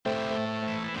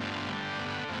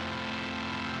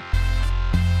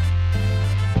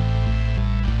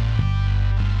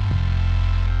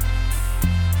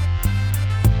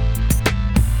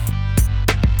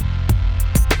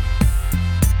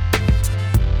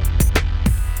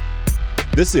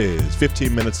This is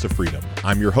 15 Minutes to Freedom.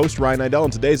 I'm your host, Ryan Idell,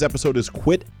 and today's episode is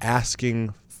Quit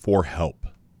Asking for Help.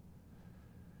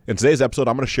 In today's episode,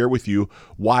 I'm going to share with you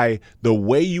why the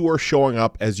way you are showing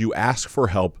up as you ask for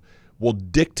help will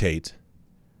dictate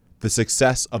the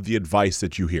success of the advice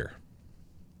that you hear.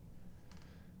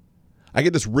 I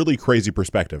get this really crazy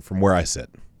perspective from where I sit.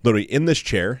 Literally in this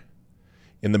chair,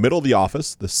 in the middle of the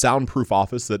office, the soundproof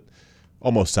office that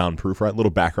almost soundproof, right?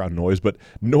 Little background noise, but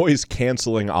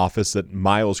noise-canceling office that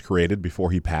Miles created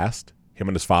before he passed. Him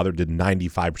and his father did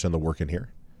 95% of the work in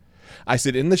here. I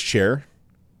sit in this chair,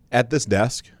 at this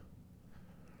desk,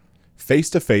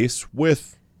 face-to-face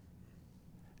with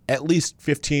at least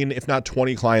 15, if not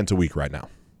 20 clients a week right now.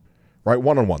 Right?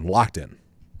 One-on-one, locked in.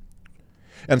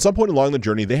 And at some point along the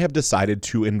journey, they have decided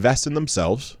to invest in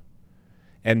themselves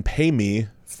and pay me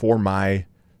for my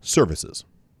services.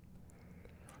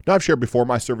 Now, I've shared before,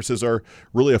 my services are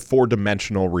really a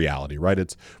four-dimensional reality,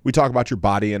 right? We talk about your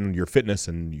body and your fitness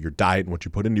and your diet and what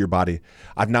you put into your body.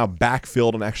 I've now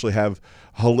backfilled and actually have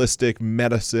holistic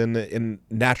medicine and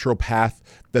naturopath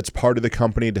that's part of the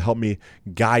company to help me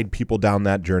guide people down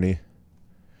that journey.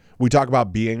 We talk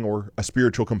about being or a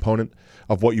spiritual component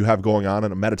of what you have going on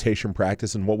in a meditation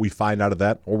practice and what we find out of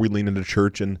that, or we lean into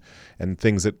church and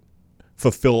things that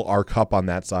fulfill our cup on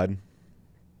that side.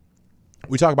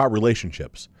 We talk about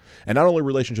relationships, and not only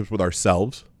relationships with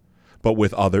ourselves, but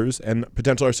with others and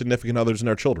potentially our significant others and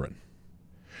our children.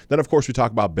 Then, of course, we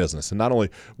talk about business and not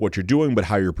only what you're doing, but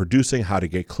how you're producing, how to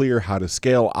get clear, how to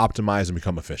scale, optimize, and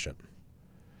become efficient.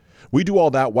 We do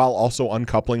all that while also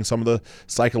uncoupling some of the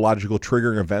psychological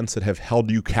triggering events that have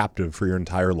held you captive for your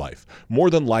entire life.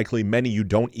 More than likely, many you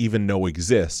don't even know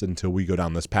exist until we go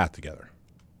down this path together.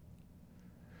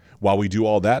 While we do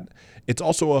all that, it's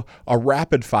also a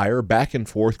rapid fire back and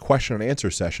forth question and answer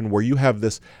session where you have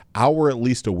this hour at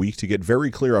least a week to get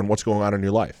very clear on what's going on in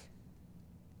your life.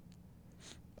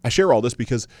 I share all this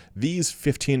because these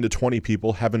 15 to 20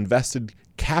 people have invested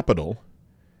capital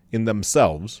in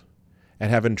themselves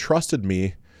and have entrusted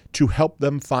me to help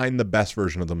them find the best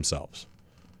version of themselves.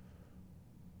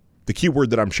 The key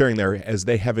word that I'm sharing there is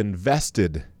they have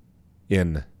invested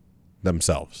in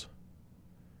themselves.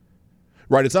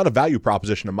 Right, it's not a value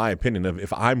proposition, in my opinion, of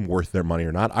if I'm worth their money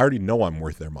or not. I already know I'm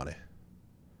worth their money.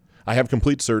 I have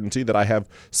complete certainty that I have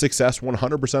success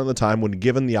 100% of the time when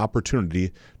given the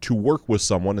opportunity to work with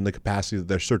someone in the capacity that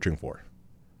they're searching for.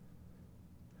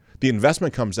 The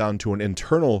investment comes down to an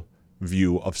internal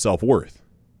view of self-worth.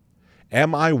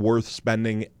 Am I worth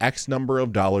spending X number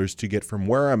of dollars to get from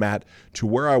where I'm at to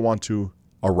where I want to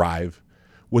arrive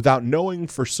without knowing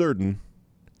for certain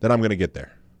that I'm going to get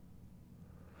there?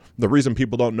 The reason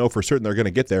people don't know for certain they're going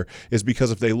to get there is because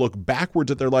if they look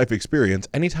backwards at their life experience,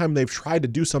 anytime they've tried to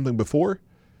do something before,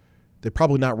 they've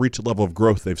probably not reached the level of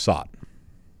growth they've sought.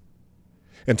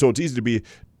 And so it's easy to be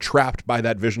trapped by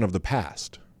that vision of the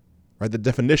past. Right? The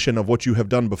definition of what you have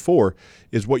done before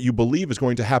is what you believe is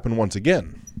going to happen once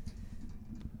again.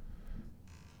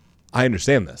 I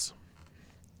understand this.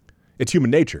 It's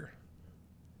human nature.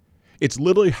 It's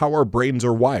literally how our brains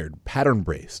are wired,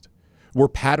 pattern-based. We're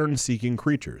pattern-seeking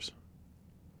creatures.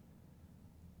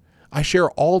 I share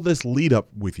all this lead up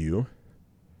with you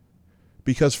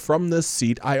because from this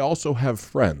seat, I also have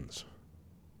friends.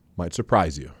 Might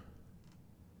surprise you.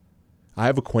 I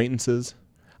have acquaintances.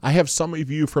 I have some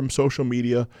of you from social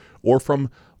media or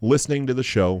from listening to the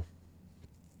show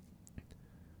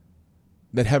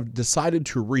that have decided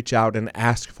to reach out and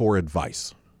ask for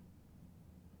advice.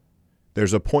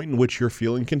 There's a point in which you're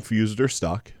feeling confused or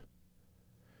stuck,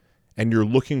 and you're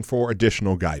looking for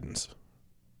additional guidance.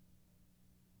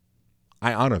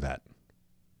 I honor that.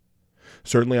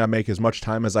 Certainly, I make as much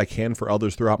time as I can for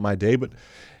others throughout my day, but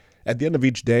at the end of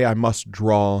each day, I must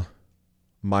draw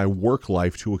my work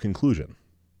life to a conclusion.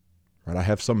 Right? I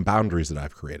have some boundaries that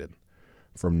I've created.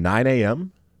 From 9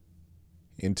 a.m.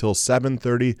 until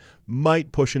 7:30,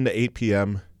 might push into 8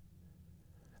 p.m.,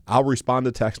 I'll respond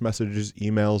to text messages,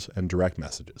 emails, and direct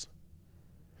messages.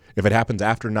 If it happens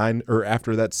after 9 or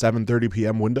after that 7:30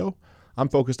 p.m. window, I'm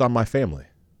focused on my family.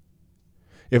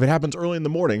 If it happens early in the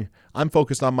morning, I'm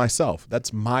focused on myself.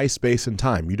 That's my space and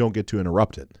time. You don't get to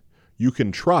interrupt it. You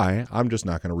can try, I'm just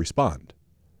not going to respond.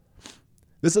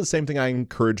 This is the same thing I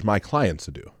encourage my clients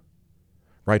to do.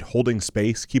 Right? Holding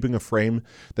space, keeping a frame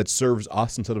that serves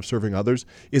us instead of serving others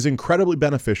is incredibly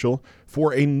beneficial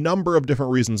for a number of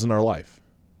different reasons in our life.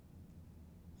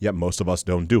 Yet most of us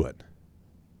don't do it.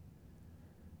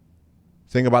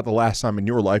 Think about the last time in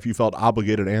your life you felt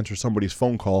obligated to answer somebody's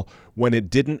phone call when it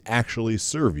didn't actually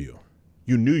serve you.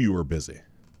 You knew you were busy.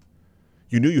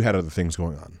 You knew you had other things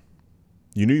going on.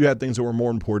 You knew you had things that were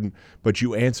more important, but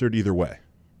you answered either way.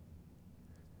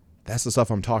 That's the stuff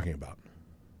I'm talking about.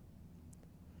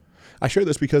 I share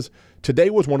this because today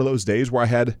was one of those days where I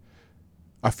had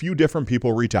a few different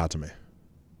people reach out to me.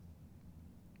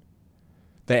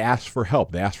 They asked for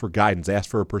help. They asked for guidance. They asked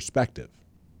for a perspective.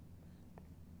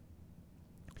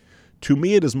 To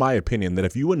me, it is my opinion that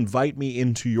if you invite me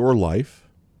into your life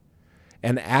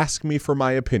and ask me for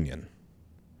my opinion,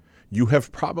 you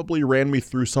have probably ran me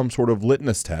through some sort of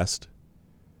litmus test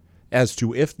as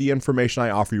to if the information I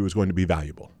offer you is going to be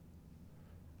valuable.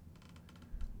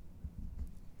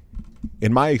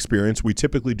 In my experience, we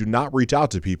typically do not reach out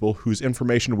to people whose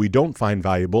information we don't find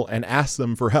valuable and ask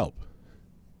them for help.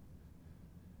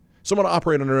 So I'm going to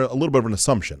operate under a little bit of an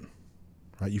assumption.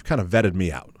 Right? You've kind of vetted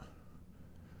me out.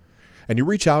 And you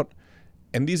reach out,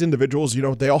 and these individuals,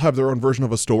 they all have their own version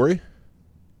of a story.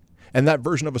 And that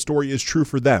version of a story is true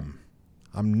for them.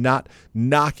 I'm not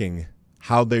knocking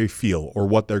how they feel or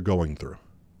what they're going through.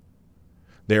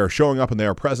 They are showing up and they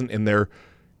are present in their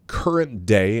current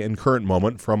day and current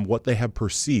moment from what they have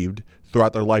perceived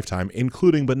throughout their lifetime,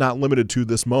 including but not limited to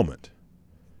this moment,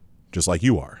 just like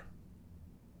you are.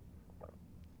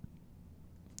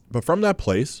 But from that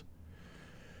place,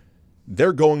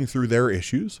 they're going through their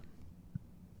issues.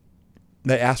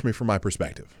 They ask me for my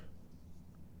perspective.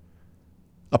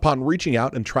 Upon reaching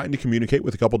out and trying to communicate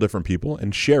with a couple different people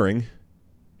and sharing,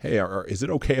 hey, is it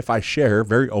okay if I share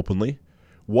very openly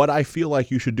what I feel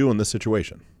like you should do in this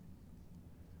situation?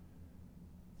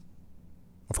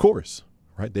 Of course,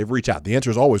 right? They've reached out. The answer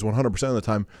is always 100% of the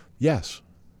time, yes.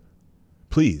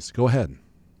 Please, go ahead.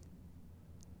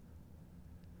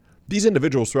 These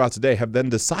individuals throughout today have then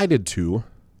decided to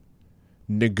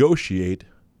negotiate,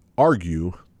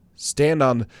 argue, stand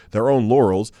on their own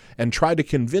laurels, and try to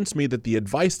convince me that the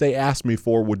advice they asked me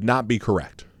for would not be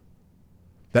correct,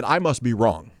 that I must be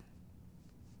wrong.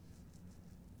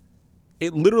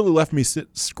 It literally left me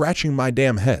scratching my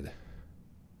damn head.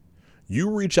 You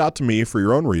reach out to me for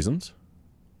your own reasons.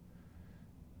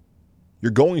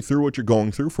 You're going through what you're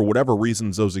going through for whatever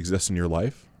reasons those exist in your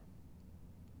life.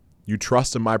 You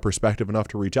trust in my perspective enough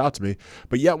to reach out to me.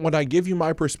 But yet when I give you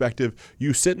my perspective,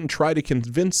 you sit and try to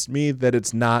convince me that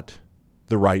it's not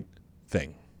the right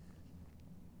thing.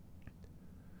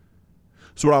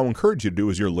 So what I'll encourage you to do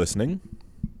is you're listening.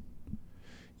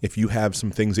 If you have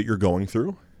some things that you're going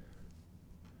through,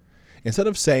 instead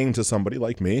of saying to somebody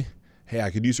like me, hey, I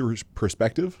could use your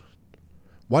perspective,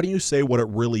 why don't you say what it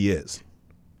really is?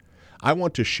 I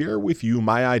want to share with you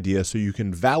my idea so you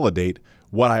can validate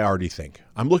what I already think.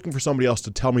 I'm looking for somebody else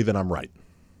to tell me that I'm right.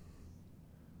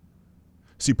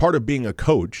 See, part of being a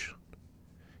coach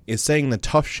is saying the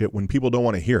tough shit when people don't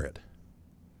want to hear it.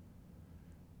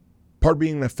 Part of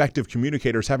being an effective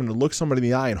communicator is having to look somebody in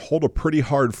the eye and hold a pretty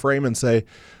hard frame and say,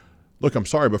 look, I'm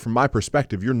sorry, but from my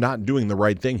perspective, you're not doing the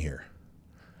right thing here.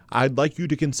 I'd like you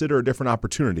to consider a different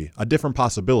opportunity, a different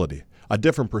possibility, a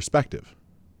different perspective.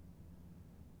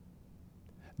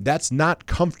 That's not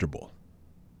comfortable.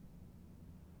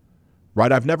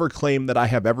 Right? I've never claimed that I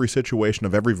have every situation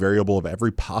of every variable of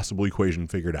every possible equation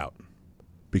figured out,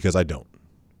 because I don't.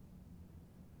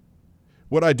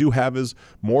 What I do have is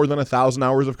more than 1,000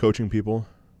 hours of coaching people,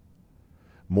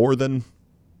 more than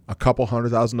a couple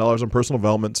 $100,000 on personal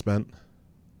development spent,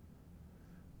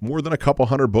 more than a couple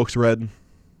hundred books read,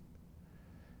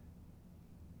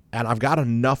 and I've got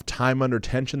enough time under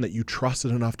tension that you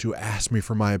trusted enough to ask me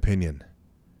for my opinion.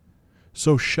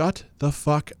 So shut the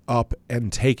fuck up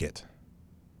and take it.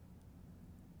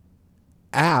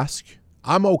 Ask,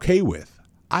 I'm okay with.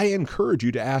 I encourage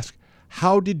you to ask,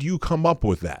 how did you come up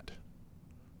with that?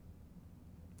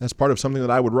 That's part of something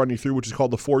that I would run you through, which is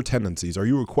called the 4 tendencies. Are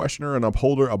you a questioner, an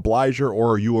upholder, a obliger,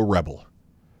 or are you a rebel?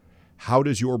 How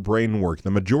does your brain work? The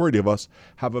majority of us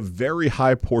have a very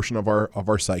high portion of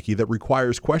our psyche that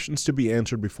requires questions to be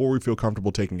answered before we feel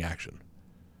comfortable taking action.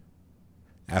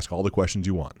 Ask all the questions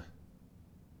you want.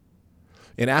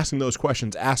 In asking those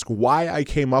questions, ask why I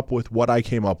came up with what I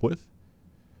came up with.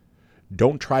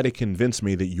 Don't try to convince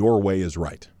me that your way is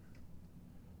right.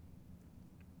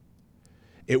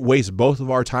 It wastes both of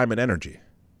our time and energy.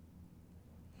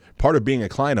 Part of being a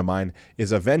client of mine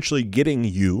is eventually getting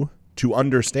you to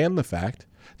understand the fact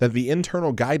that the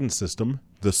internal guidance system,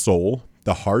 the soul,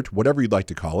 the heart, whatever you'd like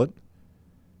to call it,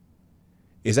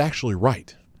 is actually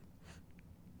right.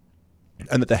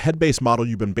 And that the head-based model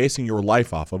you've been basing your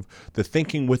life off of, the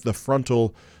thinking with the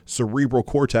frontal cerebral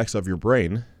cortex of your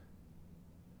brain,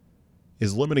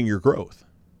 is limiting your growth.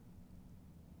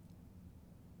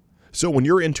 So when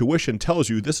your intuition tells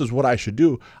you this is what I should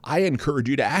do, I encourage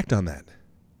you to act on that.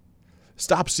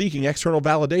 Stop seeking external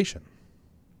validation.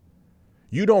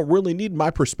 You don't really need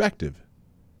my perspective.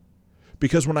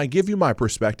 Because when I give you my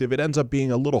perspective, it ends up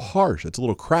being a little harsh. It's a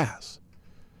little crass.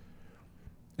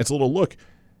 It's a little, look,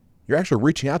 you're actually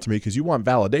reaching out to me because you want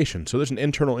validation. So there's an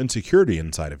internal insecurity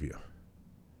inside of you.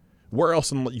 Where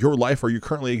else in your life are you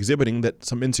currently exhibiting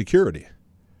some insecurity?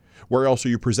 Where else are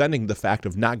you presenting the fact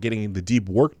of not getting the deep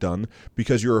work done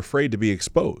because you're afraid to be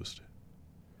exposed?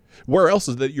 Where else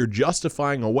is that you're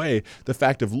justifying away the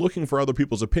fact of looking for other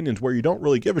people's opinions where you don't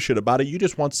really give a shit about it, you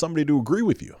just want somebody to agree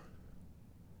with you?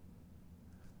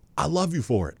 I love you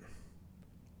for it.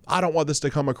 I don't want this to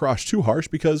come across too harsh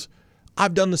because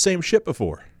I've done the same shit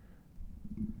before.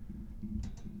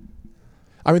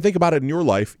 I mean, think about it in your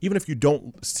life. Even if you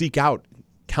don't seek out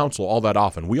counsel all that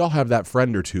often, we all have that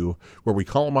friend or two where we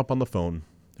call them up on the phone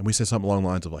and we say something along the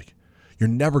lines of like, you're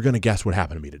never going to guess what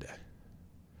happened to me today.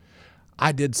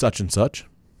 I did such and such,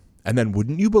 and then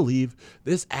wouldn't you believe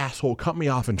this asshole cut me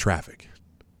off in traffic?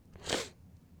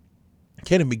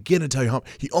 Can't even begin to tell you how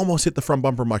he almost hit the front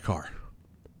bumper of my car.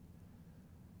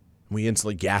 We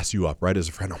instantly gas you up, right, as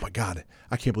a friend. Oh my God,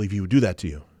 I can't believe he would do that to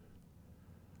you.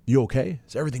 You okay?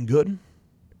 Is everything good?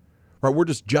 Right, we're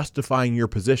just justifying your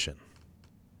position.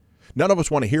 None of us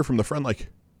want to hear from the friend like,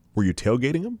 were you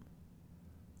tailgating him?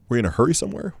 Were you in a hurry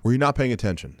somewhere? Were you not paying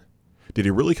attention? Did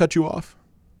he really cut you off?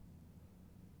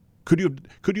 Could you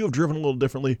have driven a little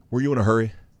differently? Were you in a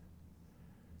hurry?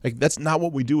 Like, that's not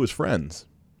what we do as friends.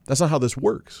 That's not how this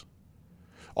works.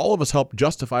 All of us help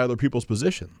justify other people's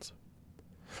positions.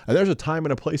 And there's a time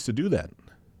and a place to do that.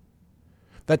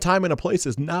 That time and a place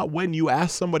is not when you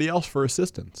ask somebody else for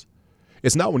assistance.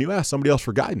 It's not when you ask somebody else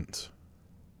for guidance.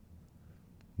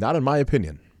 Not in my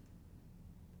opinion.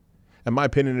 And my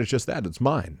opinion is just that. It's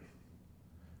mine.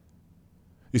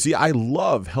 You see, I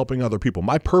love helping other people.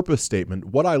 My purpose statement,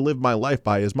 what I live my life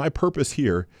by, is my purpose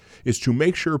here is to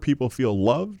make sure people feel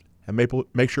loved and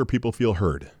make sure people feel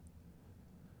heard.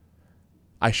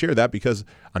 I share that because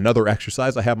another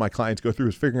exercise I have my clients go through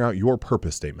is figuring out your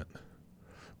purpose statement.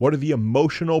 What are the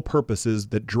emotional purposes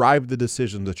that drive the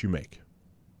decisions that you make?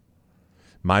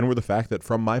 Mine were the fact that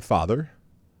from my father,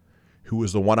 who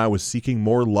was the one I was seeking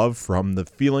more love from, the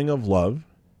feeling of love,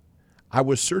 I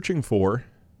was searching for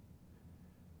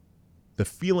the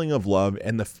feeling of love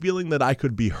and the feeling that I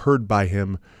could be heard by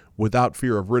him without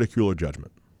fear of ridicule or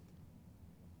judgment.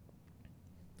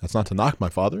 That's not to knock my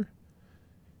father.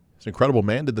 He's an incredible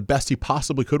man, did the best he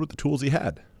possibly could with the tools he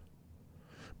had.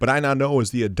 But I now know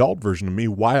as the adult version of me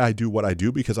why I do what I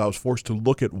do because I was forced to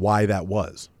look at why that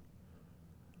was.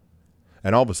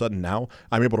 And all of a sudden now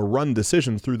I'm able to run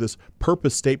decisions through this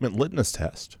purpose statement litmus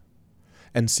test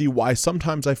and see why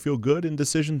sometimes I feel good in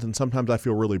decisions and sometimes I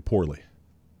feel really poorly.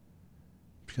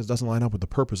 Because it doesn't line up with the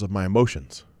purpose of my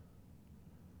emotions.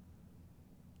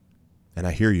 And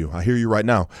I hear you right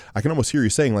now. I can almost hear you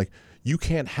saying like, you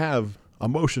can't have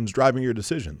emotions driving your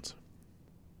decisions.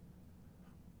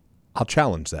 I'll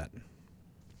challenge that.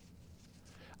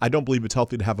 I don't believe it's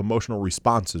healthy to have emotional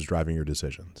responses driving your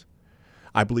decisions.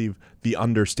 I believe the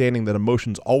understanding that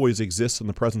emotions always exist in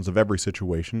the presence of every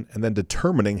situation and then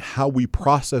determining how we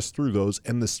process through those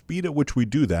and the speed at which we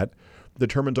do that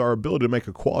determines our ability to make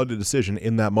a quality decision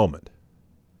in that moment.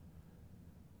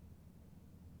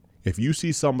 If you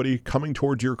see somebody coming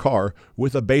towards your car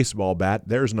with a baseball bat,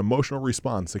 there's an emotional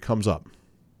response that comes up.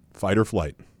 Fight or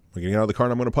flight. Am I getting out of the car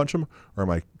and I'm going to punch him? Or am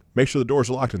I make sure the doors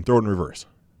are locked and throw it in reverse?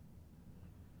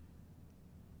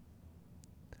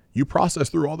 You process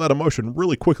through all that emotion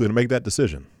really quickly to make that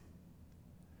decision.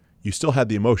 You still had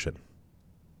the emotion.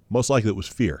 Most likely it was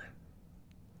fear.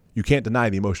 You can't deny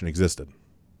the emotion existed.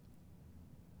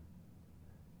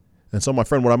 And so, my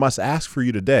friend, what I must ask for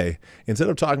you today, instead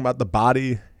of talking about the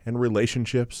body and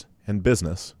relationships and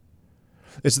business,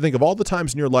 is to think of all the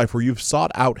times in your life where you've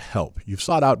sought out help, you've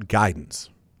sought out guidance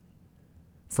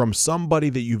from somebody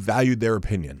that you valued their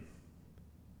opinion.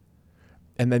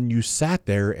 And then you sat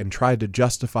there and tried to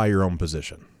justify your own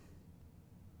position.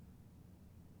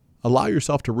 Allow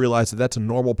yourself to realize that that's a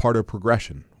normal part of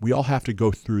progression. We all have to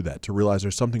go through that to realize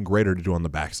there's something greater to do on the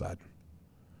backside.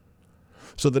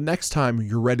 So the next time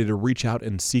you're ready to reach out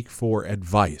and seek for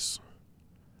advice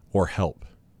or help,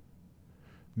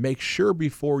 make sure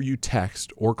before you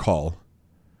text or call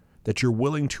that you're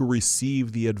willing to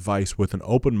receive the advice with an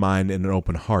open mind and an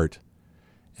open heart,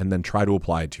 and then try to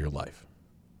apply it to your life.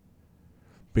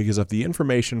 Because if the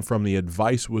information from the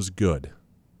advice was good,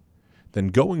 then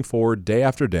going forward day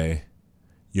after day,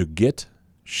 you get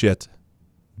shit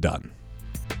done.